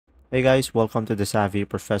Hey guys, welcome to the Savvy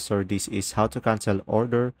Professor. This is how to cancel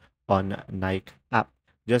order on Nike app.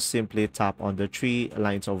 Just simply tap on the three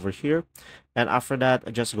lines over here. And after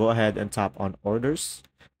that, just go ahead and tap on orders.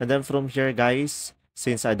 And then from here, guys,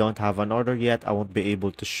 since I don't have an order yet, I won't be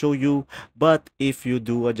able to show you. But if you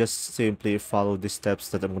do, just simply follow the steps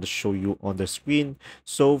that I'm going to show you on the screen.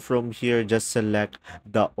 So from here, just select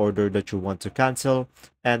the order that you want to cancel.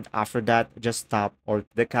 And after that, just tap or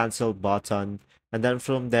the cancel button, and then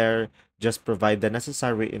from there just provide the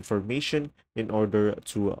necessary information in order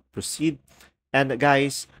to proceed. And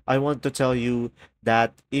guys, I want to tell you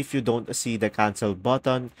that if you don't see the cancel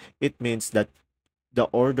button, it means that the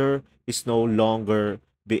order is no longer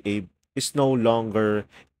is no longer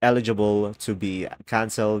eligible to be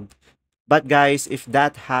canceled. But guys, if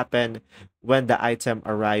that happened when the item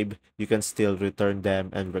arrive, you can still return them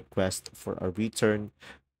and request for a return,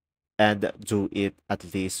 and do it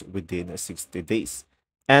at least within 60 days.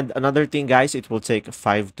 And another thing, guys, it will take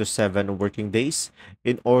 5 to 7 working days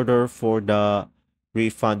in order for the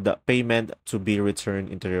refund payment to be returned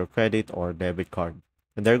into your credit or debit card.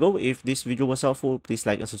 And there you go. If this video was helpful, please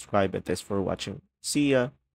like and subscribe, and thanks for watching. See ya.